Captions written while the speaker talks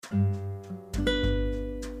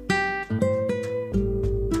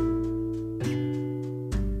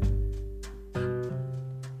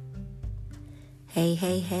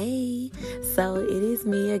Hey. So it is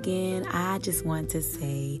me again. I just want to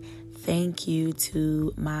say thank you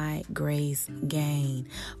to my Grace Gang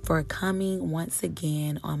for coming once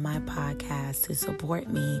again on my podcast to support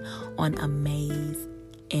me on Amaze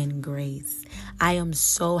in Grace. I am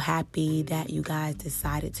so happy that you guys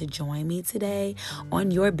decided to join me today on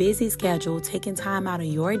your busy schedule, taking time out of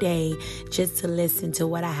your day just to listen to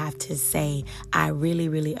what I have to say. I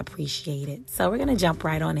really appreciate it. So we're going to jump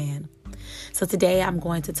right on in. So today I'm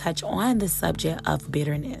going to touch on the subject of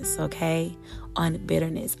bitterness, okay? On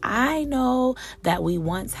bitterness. I know that we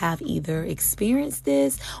once have either experienced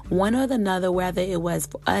this, one or another, whether it was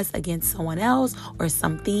for us against someone else or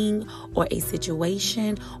something or a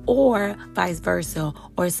situation or vice versa,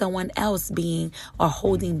 or someone else being or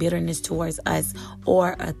holding bitterness towards us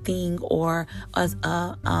or a thing or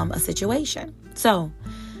a situation. So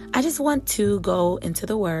I just want to go into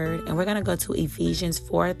the word, and we're going to go to Ephesians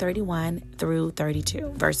 4:31 through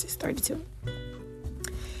 32, verses 32.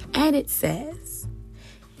 And it says,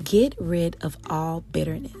 "Get rid of all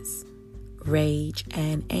bitterness, rage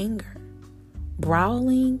and anger,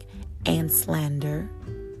 brawling and slander,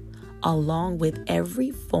 along with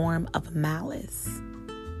every form of malice.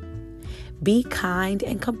 Be kind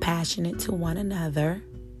and compassionate to one another,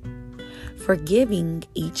 forgiving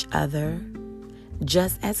each other,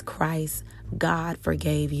 just as Christ, God,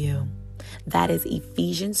 forgave you." That is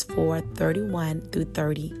Ephesians 4:31 through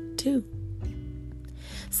 32.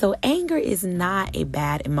 So anger is not a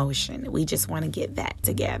bad emotion. We just want to get that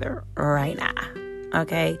together right now.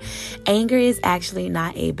 Okay? Anger is actually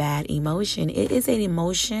not a bad emotion. It is an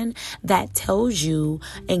emotion that tells you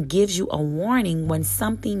and gives you a warning when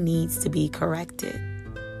something needs to be corrected.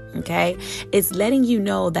 Okay? It's letting you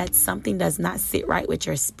know that something does not sit right with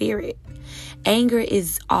your spirit. Anger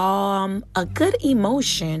is a good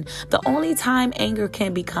emotion. The only time anger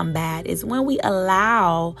can become bad is when we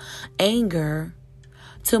allow anger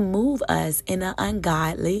to move us in an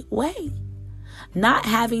ungodly way. Not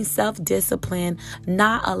having self-discipline,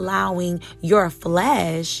 not allowing your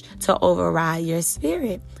flesh to override your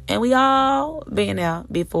spirit. And we all been there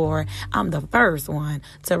before. I'm the first one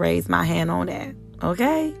to raise my hand on that.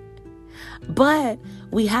 Okay? But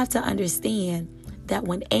we have to understand that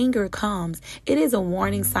when anger comes, it is a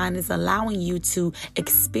warning sign. It's allowing you to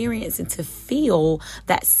experience and to feel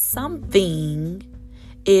that something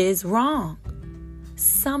is wrong.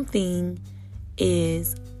 Something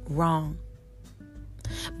is wrong.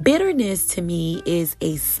 Bitterness to me is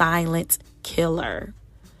a silent killer.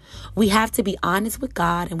 We have to be honest with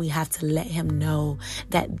God, and we have to let Him know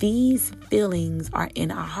that these feelings are in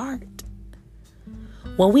our heart.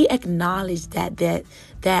 When we acknowledge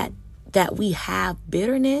that we have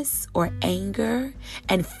bitterness or anger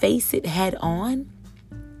and face it head on,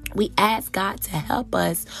 we ask God to help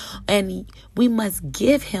us, and we must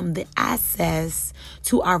give Him the access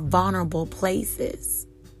to our vulnerable places.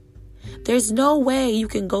 There's no way you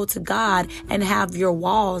can go to God and have your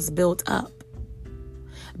walls built up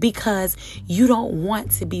because you don't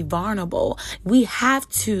want to be vulnerable. We have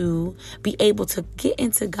to be able to get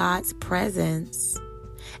into God's presence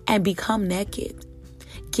and become naked.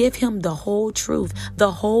 Give Him the whole truth,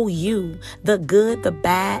 the whole you, the good, the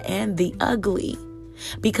bad, and the ugly.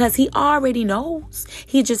 Because He already knows.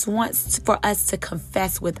 He just wants for us to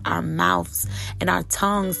confess with our mouths and our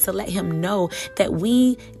tongues to let Him know that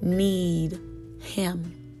we need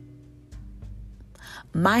Him.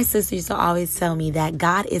 My sister used to always tell me that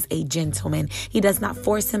God is a gentleman. He does not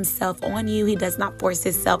force Himself on you. He does not force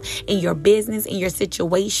Himself in your business, in your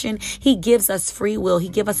situation. He gives us free will. He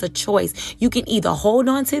gives us a choice. You can either hold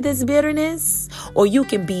on to this bitterness, or you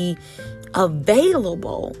can be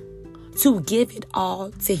available to give it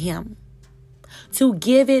all to Him. To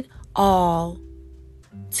give it all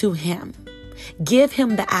to Him. Give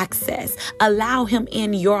Him the access. Allow Him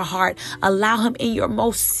in your heart. Allow Him in your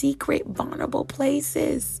most secret, vulnerable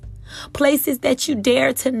places. Places that you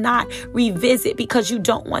dare to not revisit because you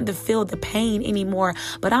don't want to feel the pain anymore.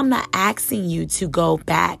 But I'm not asking you to go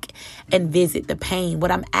back and visit the pain.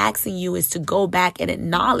 What I'm asking you is to go back and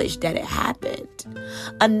acknowledge that it happened.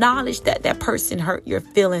 Acknowledge that that person hurt your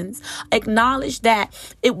feelings. Acknowledge that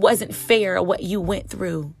it wasn't fair what you went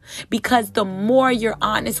through. Because the more you're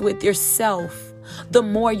honest with yourself, the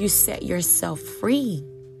more you set yourself free.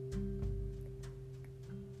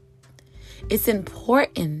 It's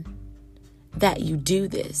important that you do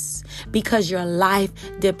this because your life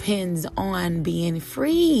depends on being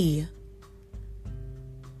free.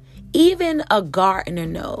 Even a gardener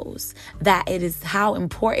knows that it is how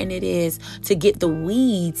important it is to get the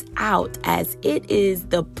weeds out, as it is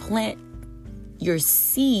the plant your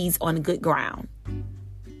seeds on good ground.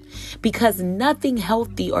 because nothing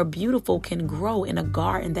healthy or beautiful can grow in a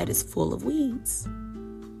garden that is full of weeds.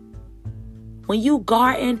 When you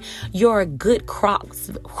garden your good crops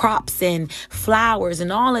and flowers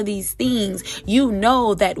and all of these things, you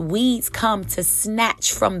know that weeds come to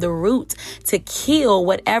snatch from the root to kill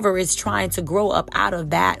whatever is trying to grow up out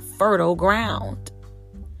of that fertile ground.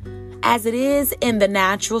 As it is in the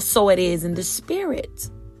natural, so it is in the spirit.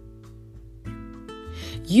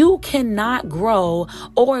 You cannot grow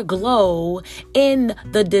or glow in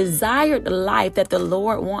the desired life that the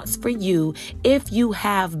Lord wants for you if you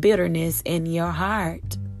have bitterness in your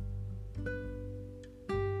heart.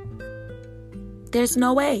 There's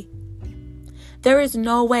no way. There is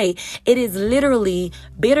no way. It is literally,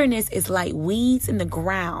 bitterness is like weeds in the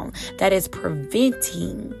ground that is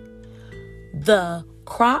preventing the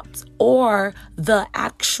crops or the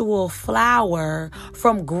actual flower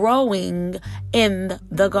from growing in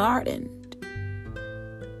the garden.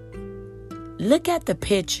 Look at the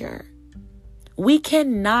picture. We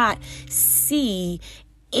cannot see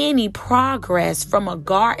any progress from a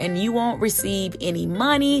garden. You won't receive any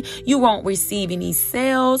money. You won't receive any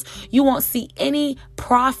sales. You won't see any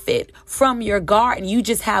profit from your garden. You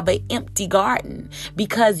just have an empty garden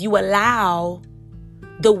because you allow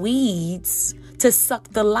the weeds to suck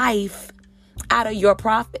the life out of your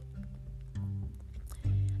profit.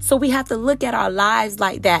 So we have to look at our lives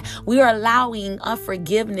like that. We are allowing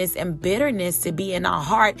unforgiveness and bitterness to be in our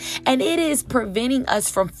heart, and it is preventing us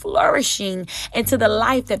from flourishing into the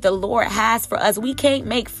life that the Lord has for us. We can't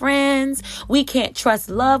make friends. We can't trust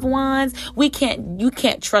loved ones. You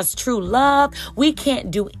can't trust true love. We can't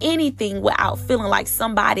do anything without feeling like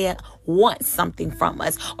somebody wants something from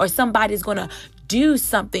us or somebody's going to do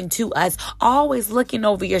something to us, always looking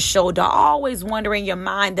over your shoulder, always wondering in your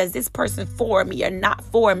mind, does this person for me or not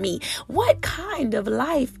for me? What kind of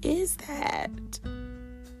life is that?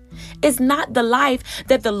 It's not the life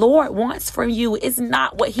that the Lord wants from you. It's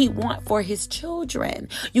not what he wants for his children.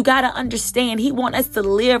 You got to understand, he wants us to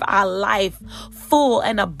live our life full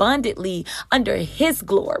and abundantly under his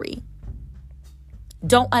glory.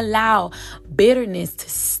 Don't allow bitterness to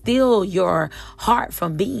steal your heart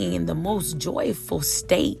from being in the most joyful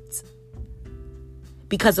state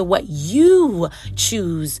because of what you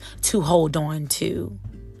choose to hold on to.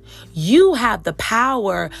 You have the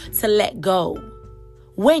power to let go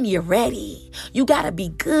when you're ready. You got to be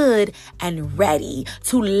good and ready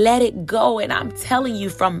to let it go. And I'm telling you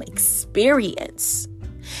from experience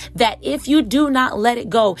that if you do not let it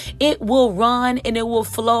go, it will run and it will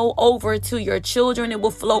flow over to your children. It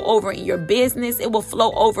will flow over in your business. It will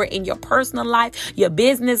flow over in your personal life, your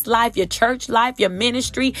business life, your church life, your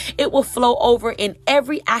ministry. It will flow over in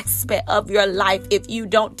every aspect of your life if you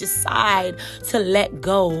don't decide to let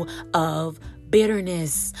go of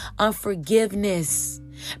bitterness, unforgiveness.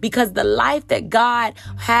 Because the life that God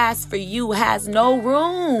has for you has no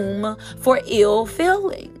room for ill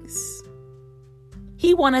feelings.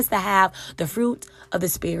 He wants us to have the fruit of the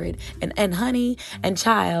Spirit. And honey and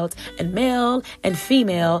child and male and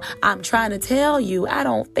female, I'm trying to tell you, I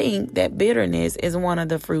don't think that bitterness is one of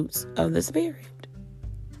the fruits of the Spirit.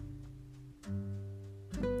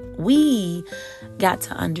 We got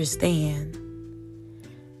to understand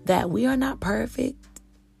that we are not perfect,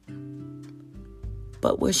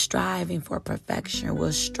 but we're striving for perfection.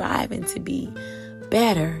 We're striving to be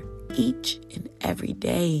better each and every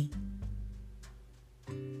day.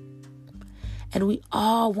 And we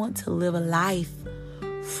all want to live a life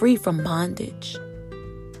free from bondage.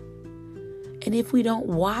 And if we don't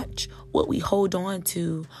watch what we hold on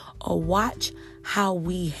to or watch how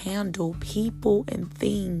we handle people and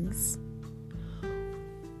things,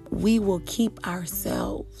 we will keep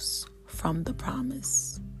ourselves from the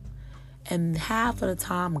promise. And half of the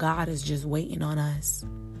time, God is just waiting on us.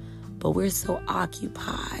 But we're so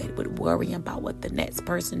occupied with worrying about what the next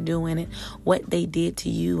person doing and what they did to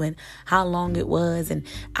you and how long it was. And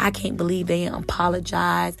I can't believe they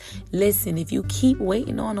apologized. Listen, if you keep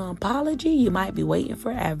waiting on an apology, you might be waiting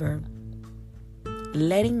forever.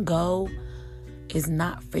 Letting go is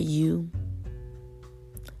not for you.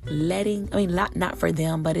 Not for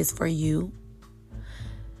them, but it's for you.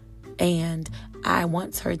 And I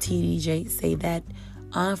once heard T.D. Jakes say that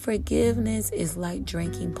unforgiveness is like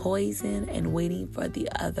drinking poison and waiting for the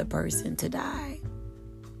other person to die.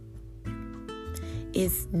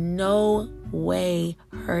 It's no way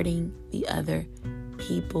hurting the other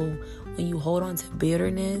people. When you hold on to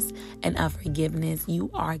bitterness and unforgiveness, you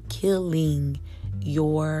are killing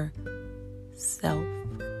yourself.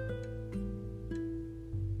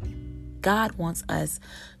 God wants us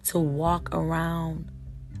to walk around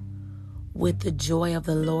with the joy of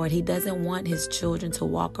the Lord. He doesn't want his children to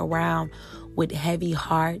walk around with heavy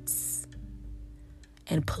hearts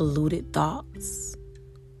and polluted thoughts.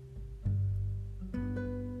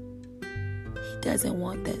 He doesn't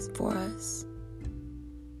want that for us.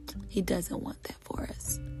 He doesn't want that for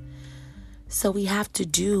us. So we have to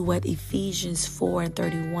do what Ephesians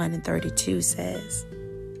 4:31 and 32 says.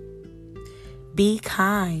 Be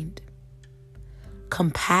kind,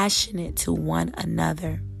 compassionate to one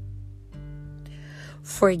another.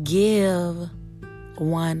 Forgive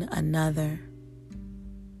one another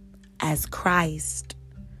as Christ,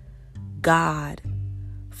 God,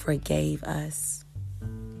 forgave us.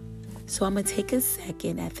 So I'm going to take a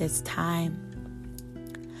second at this time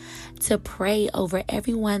to pray over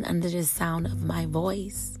everyone under the sound of my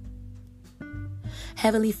voice.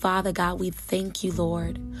 Heavenly Father, God, we thank you,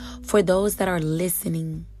 Lord, for those that are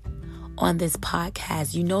listening on this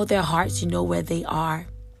podcast. You know their hearts, you know where they are.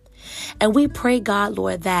 And we pray, God,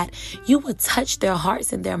 Lord, that you will touch their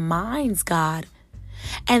hearts and their minds, God.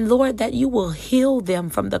 And Lord, that you will heal them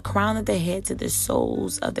from the crown of their head to the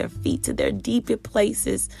soles of their feet, to their deepest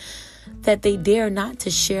places that they dare not to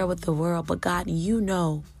share with the world. But God, you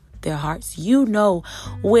know their hearts. You know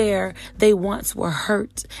where they once were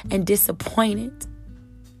hurt and disappointed.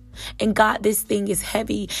 And God, this thing is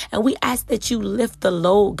heavy. And we ask that you lift the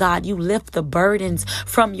load, God. You lift the burdens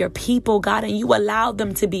from your people, God. And you allow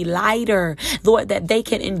them to be lighter, Lord, that they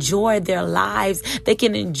can enjoy their lives. They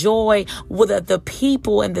can enjoy the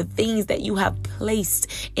people and the things that you have placed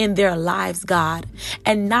in their lives, God.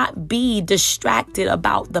 And not be distracted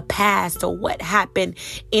about the past or what happened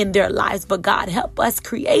in their lives. But God, help us,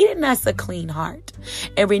 create in us a clean heart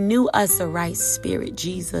and renew us a right spirit,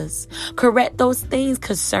 Jesus. Correct those things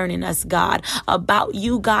concerning us, God, about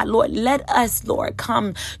you, God. Lord, let us, Lord,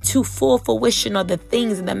 come to full fruition of the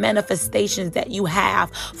things and the manifestations that you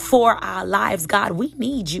have for our lives, God. We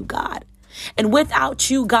need you, God. And without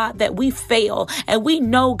you, God, that we fail. And we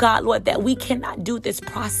know, God, Lord, that we cannot do this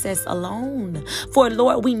process alone. For,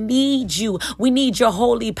 Lord, we need you. We need your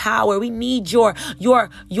holy power. We need your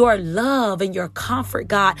love and your comfort,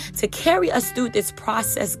 God, to carry us through this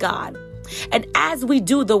process, God. And as we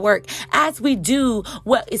do the work, as we do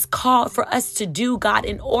what is called for us to do, God,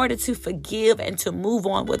 in order to forgive and to move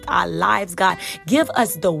on with our lives, God, give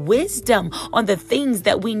us the wisdom on the things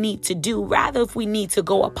that we need to do. Rather, if we need to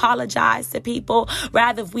go apologize to people,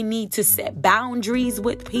 rather, if we need to set boundaries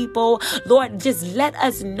with people, Lord, just let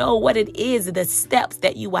us know what it is, the steps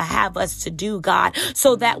that you will have us to do, God,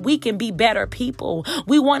 so that we can be better people.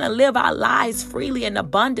 We want to live our lives freely and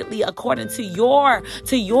abundantly according to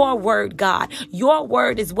your word, God. Your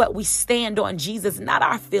word is what we stand on, Jesus, not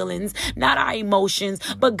our feelings, not our emotions,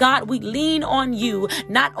 but God, we lean on you,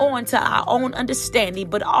 not on to our own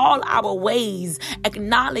understanding, but all our ways,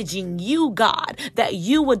 acknowledging you, God, that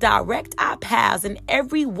you will direct our paths in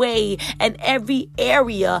every way and every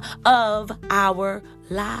area of our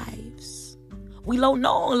lives. We no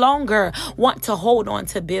longer want to hold on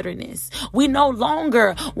to bitterness. We no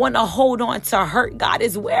longer want to hold on to hurt. God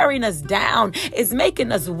is wearing us down. It's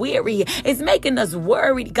making us weary. It's making us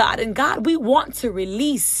worried, God. And God, we want to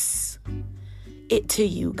release it to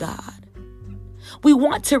you, God. We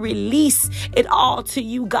want to release it all to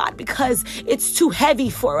you, God, because it's too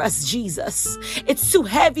heavy for us, Jesus. It's too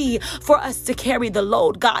heavy for us to carry the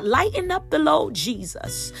load, God. Lighten up the load,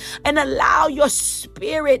 Jesus, and allow your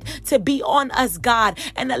spirit to be on us, God,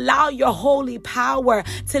 and allow your holy power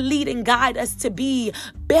to lead and guide us to be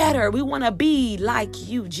better. We want to be like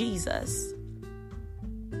you, Jesus.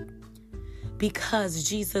 Because,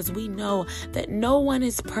 Jesus, we know that no one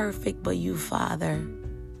is perfect but you, Father.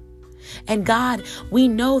 And God, we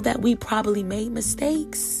know that we probably made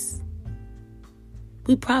mistakes.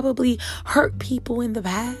 We probably hurt people in the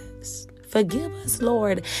past. Forgive us,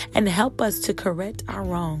 Lord, and help us to correct our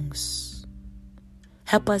wrongs.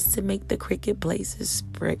 Help us to make the crooked places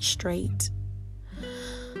straight.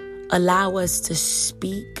 Allow us to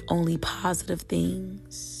speak only positive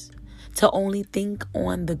things, to only think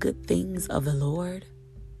on the good things of the Lord.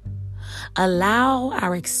 Allow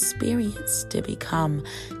our experience to become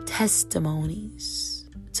testimonies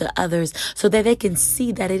to others so that they can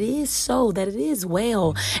see that it is so, that it is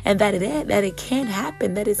well, and that it can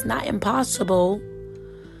happen, that it's not impossible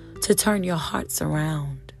to turn your hearts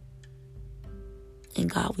around. And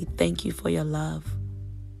God, we thank you for your love.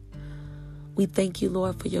 We thank you,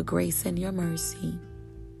 Lord, for your grace and your mercy.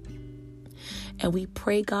 And we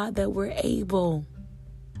pray, God, that we're able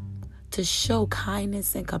to show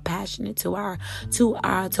kindness and compassion to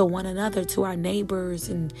one another, to our neighbors,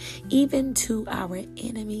 and even to our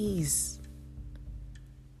enemies.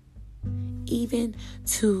 even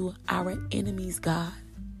to our enemies, God.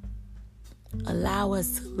 Allow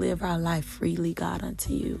us to live our life freely, God,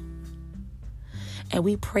 unto you. And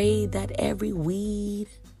we pray that every weed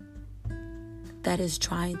that is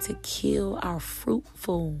trying to kill our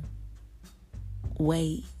fruitful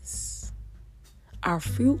ways, our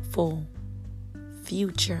fruitful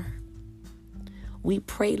future, we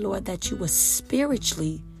pray, Lord, that you will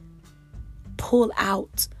spiritually pull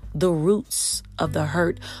out the roots of the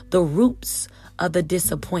hurt, the roots of the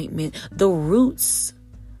disappointment, the roots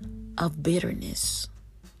of bitterness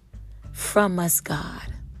from us,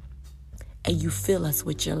 God. And you fill us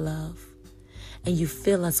with your love, and you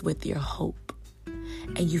fill us with your hope,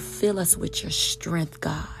 and you fill us with your strength,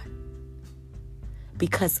 God.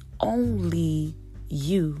 Because only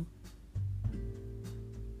you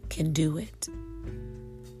can do it.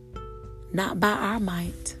 Not by our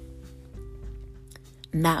might,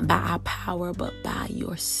 not by our power, but by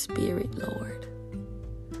your Spirit, Lord.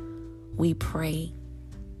 We pray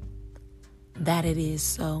that it is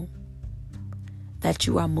so, that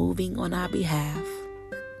you are moving on our behalf,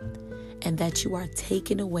 and that you are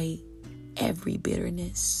taking away every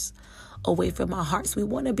bitterness away from our hearts. We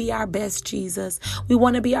want to be our best, Jesus. We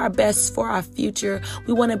want to be our best for our future.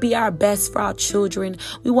 We want to be our best for our children.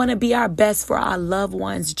 We want to be our best for our loved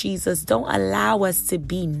ones, Jesus. Don't allow us to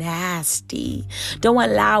be nasty. Don't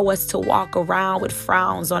allow us to walk around with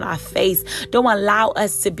frowns on our face. Don't allow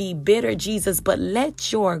us to be bitter, Jesus, but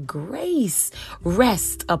let your grace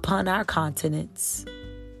rest upon our countenance.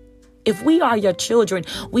 If we are your children,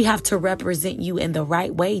 we have to represent you in the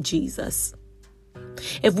right way, Jesus.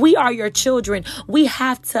 If we are your children, we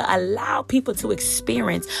have to allow people to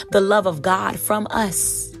experience the love of God from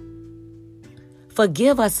us.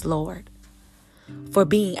 Forgive us, Lord, for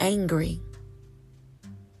being angry.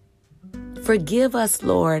 Forgive us,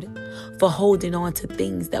 Lord, for holding on to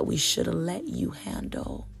things that we should have let you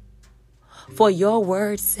handle. For your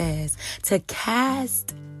word says to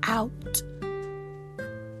cast out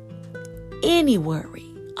any worry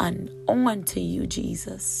on to you,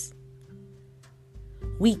 Jesus.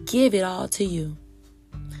 We give it all to you.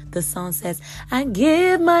 The song says, I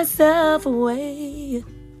give myself away.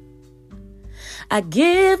 I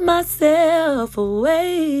give myself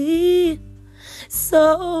away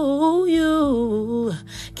so you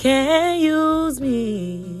can use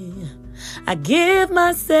me. I give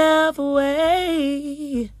myself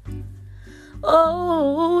away.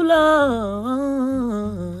 Oh,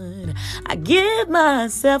 Lord, I give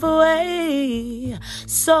myself away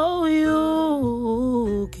so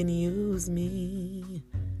you can use me.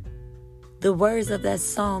 The words of that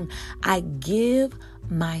song, I give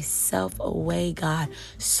myself away, God,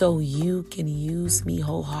 so you can use me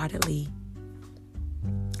wholeheartedly.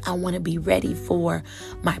 I want to be ready for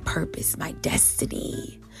my purpose, my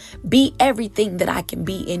destiny. Be everything that I can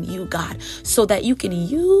be in you, God, so that you can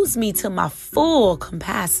use me to my full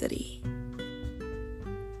capacity.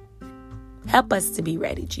 Help us to be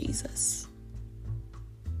ready, Jesus.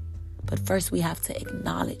 But first we have to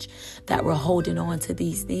acknowledge that we're holding on to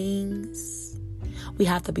these things. We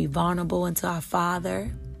have to be vulnerable unto our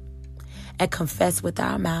Father and confess with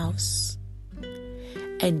our mouths.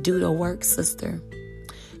 And do the work, sister.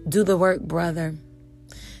 Do the work, brother.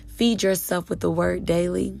 Feed yourself with the word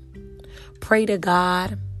daily. Pray to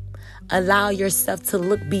God. Allow yourself to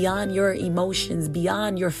look beyond your emotions,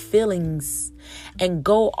 beyond your feelings, and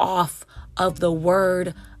go off of the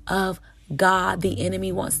word of God. The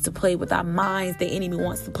enemy wants to play with our minds. The enemy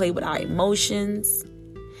wants to play with our emotions.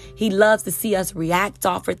 He loves to see us react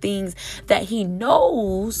off of things that he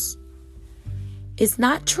knows is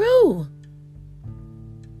not true.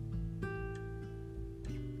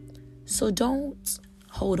 So don't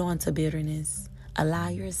hold on to bitterness. Allow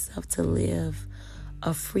yourself to live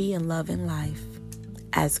a free and loving life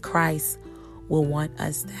as Christ will want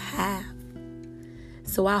us to have.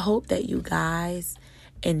 So I hope that you guys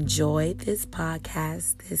enjoyed this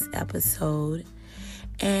podcast, this episode.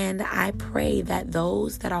 And I pray that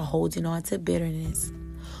those that are holding on to bitterness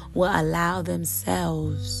will allow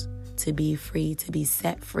themselves to be free, to be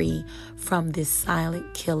set free from this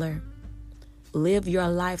silent killer. Live your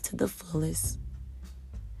life to the fullest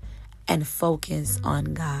and focus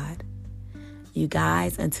on God. You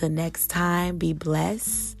guys, until next time, be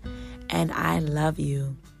blessed, and I love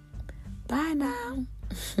you. Bye now.